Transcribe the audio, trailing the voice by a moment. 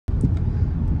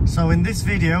So in this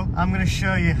video, I'm going to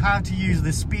show you how to use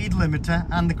the speed limiter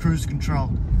and the cruise control.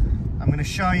 I'm going to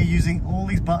show you using all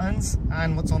these buttons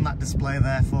and what's on that display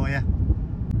there for you.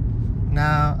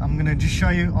 Now, I'm going to just show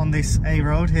you on this A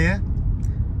road here.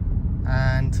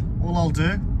 And all I'll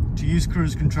do to use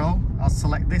cruise control, I'll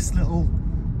select this little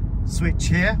switch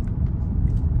here.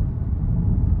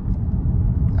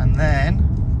 And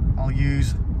then I'll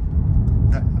use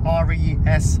the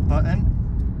RES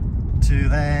button to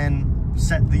then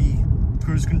set the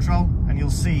cruise control, and you'll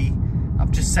see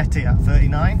I've just set it at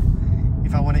 39.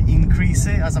 If I want to increase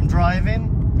it as I'm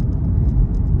driving,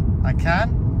 I can.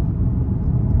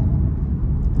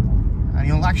 And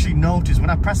you'll actually notice when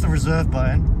I press the reserve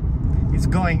button, it's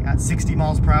going at 60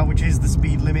 miles per hour, which is the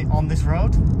speed limit on this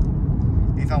road.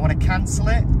 If I want to cancel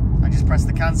it, I just press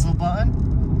the cancel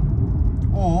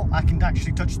button, or I can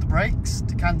actually touch the brakes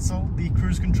to cancel the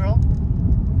cruise control.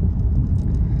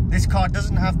 This car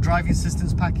doesn't have driving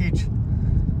assistance package,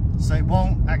 so it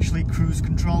won't actually cruise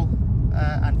control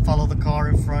and follow the car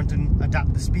in front and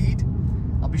adapt the speed.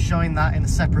 I'll be showing that in a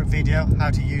separate video, how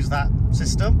to use that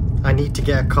system. I need to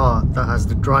get a car that has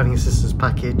the driving assistance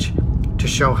package to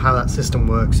show how that system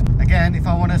works. Again, if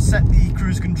I want to set the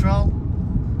cruise control,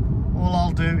 all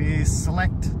I'll do is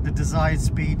select the desired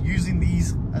speed using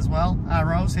these as well,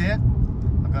 arrows here.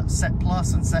 I've got set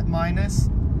plus and set minus.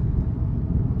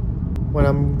 When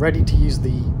I'm ready to use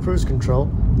the cruise control,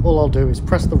 all I'll do is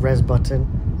press the res button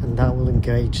and that will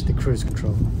engage the cruise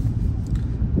control.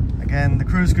 Again, the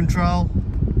cruise control.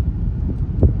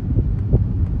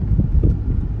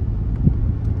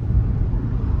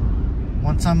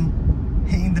 Once I'm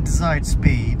hitting the desired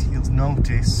speed, you'll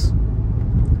notice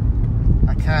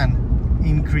I can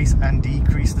increase and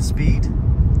decrease the speed.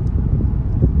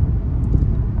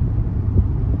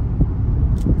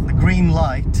 The green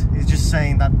light is just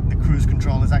saying that the cruise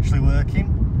control is actually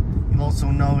working. You'll also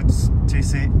notice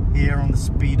it here on the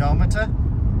speedometer.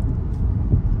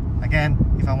 Again,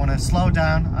 if I want to slow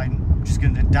down, I'm just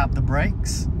going to dab the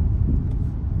brakes.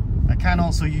 I can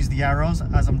also use the arrows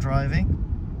as I'm driving.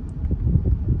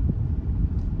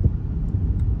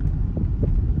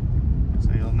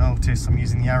 So you'll notice I'm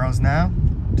using the arrows now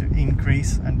to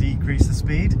increase and decrease the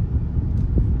speed.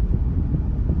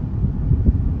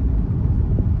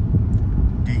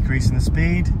 Decreasing the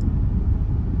speed,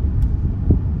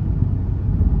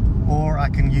 or I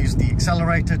can use the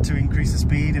accelerator to increase the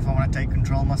speed if I want to take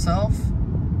control myself.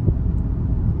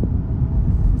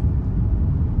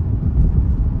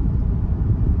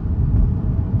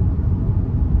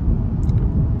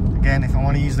 Again, if I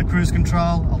want to use the cruise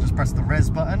control, I'll just press the res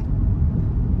button,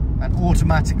 and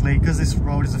automatically, because this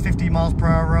road is a 50 miles per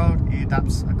hour road, it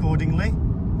adapts accordingly.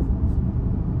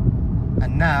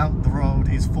 And now the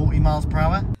road is 40 miles per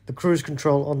hour. The cruise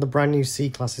control on the brand new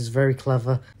C-Class is very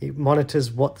clever. It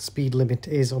monitors what the speed limit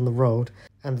is on the road,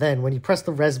 and then when you press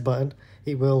the res button,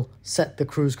 it will set the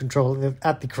cruise control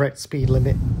at the correct speed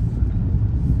limit.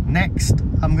 Next,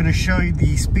 I'm going to show you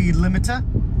the speed limiter.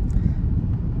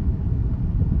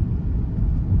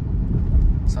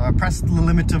 So I press the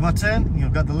limiter button,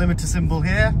 you've got the limiter symbol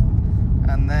here,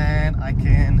 and then I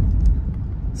can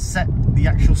set the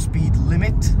actual speed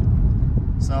limit.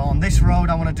 So on this road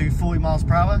I want to do 40 miles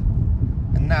per hour,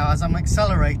 and now as I'm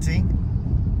accelerating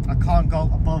I can't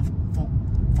go above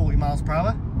 40 miles per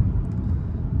hour.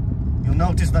 You'll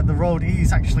notice that the road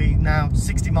is actually now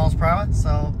 60 miles per hour,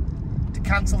 so to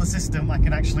cancel the system I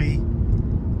can actually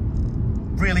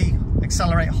really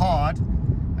accelerate hard,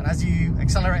 and as you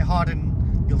accelerate hard and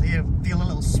you'll feel a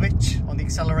little switch on the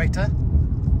accelerator.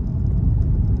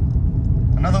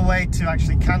 Another way to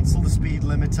actually cancel the speed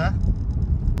limiter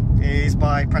is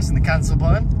by pressing the cancel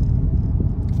button,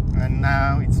 and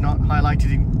now it's not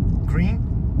highlighted in green.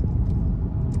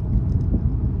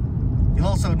 You'll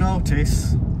also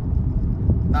notice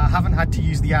that I haven't had to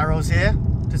use the arrows here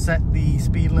to set the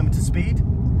speed limiter speed.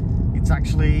 It's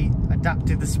actually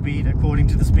adapted the speed according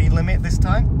to the speed limit this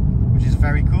time, which is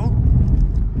very cool.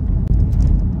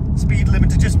 Speed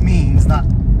limiter just means that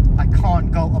I can't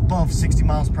go above 60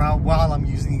 miles per hour while I'm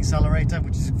using the accelerator,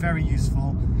 which is very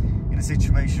useful in a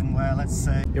situation where, let's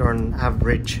say, you're on an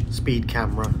average speed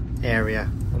camera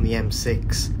area on the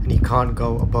M6 and you can't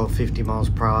go above 50 miles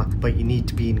per hour, but you need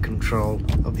to be in control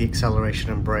of the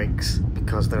acceleration and brakes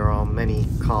because there are many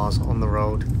cars on the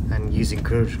road and using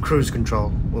cruise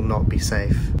control will not be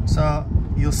safe. So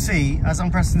you'll see as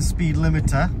I'm pressing the speed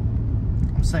limiter,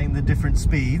 I'm setting the different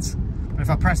speeds, but if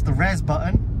I press the res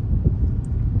button,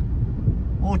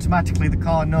 automatically the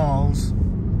car knows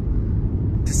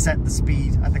to set the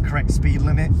speed at the correct speed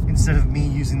limit instead of me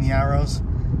using the arrows.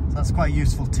 So that's quite a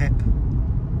useful tip.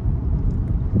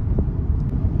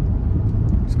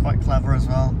 It's quite clever as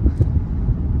well.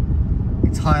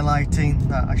 It's highlighting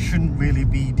that I shouldn't really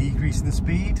be decreasing the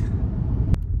speed.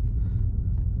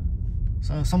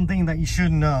 So something that you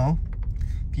should know,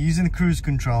 if you're using the cruise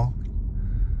control,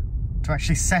 to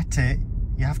actually set it,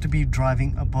 you have to be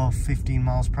driving above 15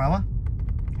 miles per hour.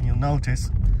 And you'll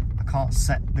notice I can't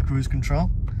set the cruise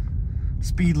control.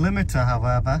 Speed limiter,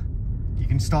 however, you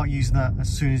can start using that as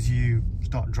soon as you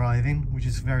start driving, which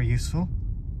is very useful.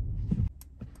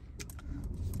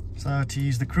 So to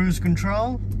use the cruise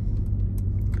control,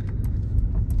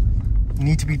 you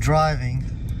need to be driving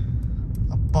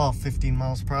above 15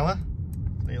 miles per hour.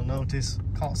 So you'll notice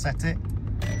can't set it.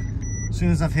 As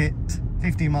soon as I've hit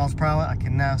 15 miles per hour, I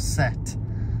can now set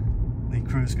the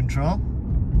cruise control.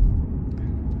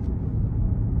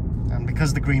 And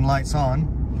because the green light's on,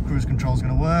 the cruise control is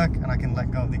going to work and I can let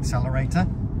go of the accelerator.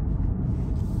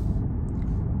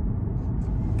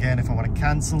 Again, if I want to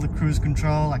cancel the cruise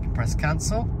control, I can press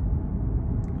cancel.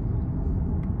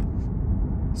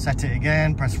 Set it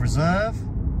again, press reserve.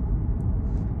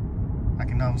 I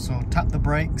can also tap the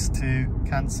brakes to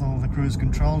cancel the cruise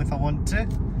control if I want to.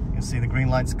 You'll see the green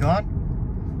light's gone.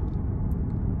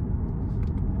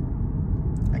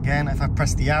 Again, if I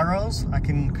press the arrows, I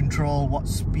can control what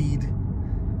speed,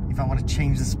 if I want to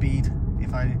change the speed,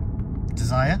 if I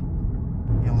desire.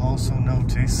 You'll also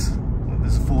notice that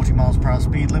there's a 40 miles per hour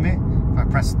speed limit. If I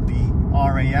press the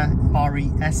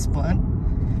RES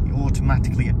button, it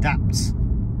automatically adapts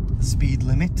the speed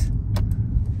limit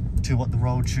to what the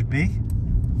road should be.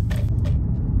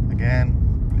 Again,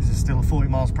 this is still a 40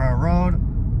 miles per hour road.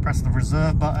 Press the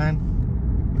reserve button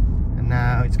and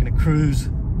now it's going to cruise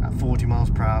at 40 miles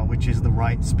per hour, which is the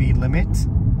right speed limit.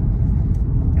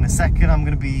 In a second I'm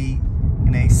going to be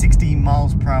in a 16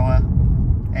 miles per hour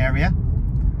area.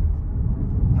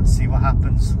 Let's see what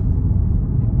happens.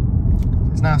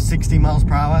 It's now 60 miles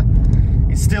per hour.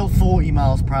 It's still 40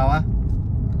 miles per hour.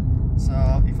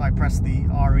 So if I press the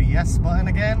RES button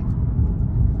again,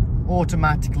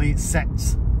 automatically it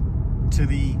sets to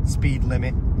the speed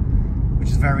limit, which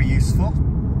is very useful.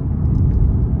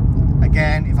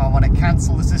 Again, if I want to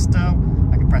cancel the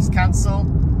system, I can press cancel,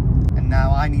 and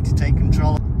now I need to take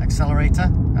control of the accelerator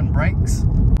and brakes.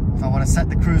 If I want to set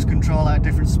the cruise control at a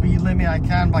different speed limit, I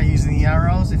can by using the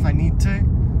arrows if I need to,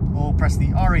 or press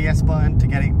the RES button to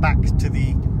get it back to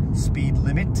the speed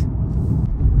limit.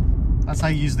 That's how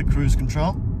you use the cruise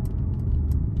control.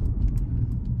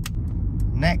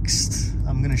 Next,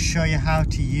 I'm going to show you how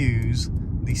to use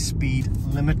the speed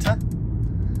limiter.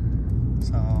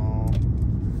 So,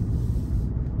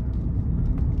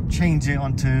 change it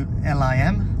onto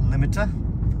LIM, limiter,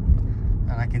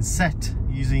 and I can set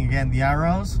using again the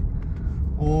arrows,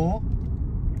 or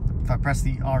if I press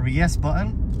the RES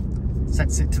button, it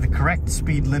sets it to the correct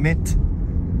speed limit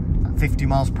at 50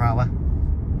 miles per hour.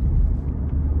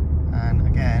 And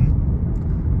again,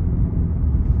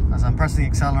 as I'm pressing the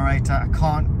accelerator, I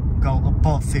can't go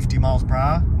above 50 miles per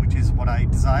hour, which is what I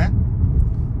desire.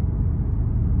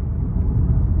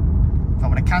 If I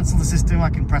want to cancel the system, I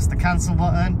can press the cancel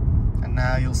button, and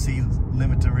now you'll see the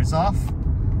limiter is off.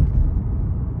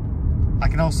 I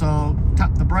can also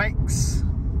tap the brakes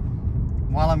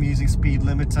while I'm using speed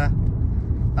limiter.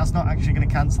 That's not actually going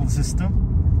to cancel the system.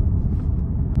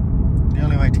 The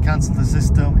only way to cancel the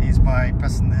system is by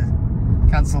pressing the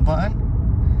cancel button.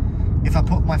 If I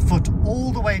put my foot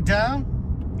all the way down,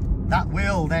 that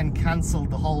will then cancel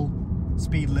the whole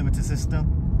speed limiter system.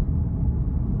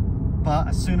 But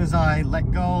as soon as I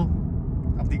let go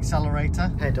of the accelerator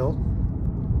pedal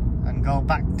and go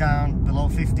back down below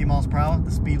 50 miles per hour, the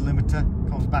speed limiter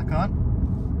comes back on.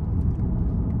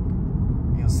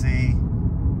 You'll see,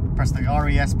 press the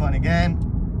RES button again,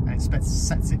 and it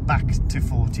sets it back to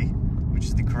 40, which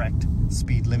is the correct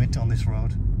speed limit on this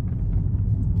road.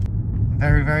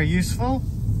 Very, very useful.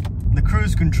 The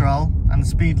cruise control and the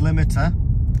speed limiter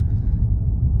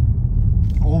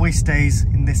always stays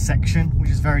in this section, which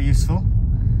is very useful.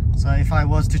 So if I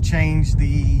was to change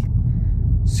the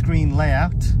screen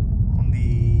layout on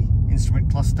the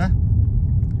instrument cluster,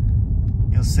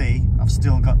 you'll see I've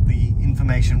still got the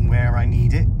information where I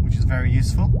need it, which is very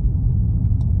useful.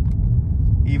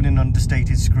 Even in an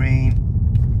understated screen,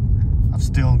 I've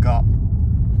still got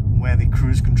where the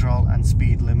cruise control and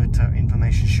speed limiter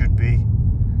information should be.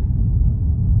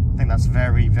 I think that's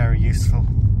very, very useful.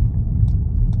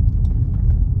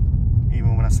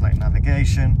 Even when I select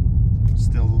navigation,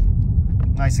 still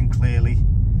nice and clearly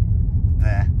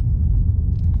there.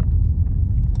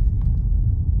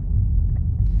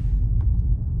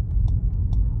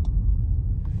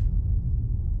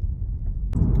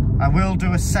 I will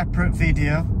do a separate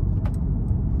video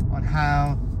on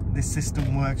how this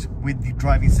system works with the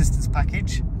driving assistance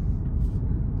package.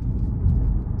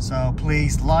 So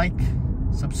please like,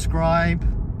 subscribe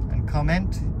and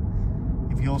comment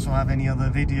if you also have any other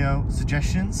video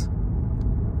suggestions.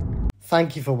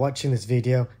 Thank you for watching this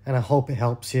video, and I hope it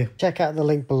helps you. Check out the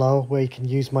link below where you can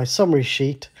use my summary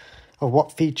sheet of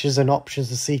what features and options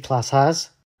the C-Class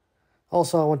has.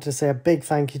 Also, I wanted to say a big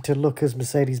thank you to Lucas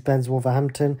Mercedes-Benz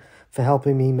Wolverhampton for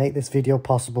helping me make this video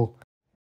possible.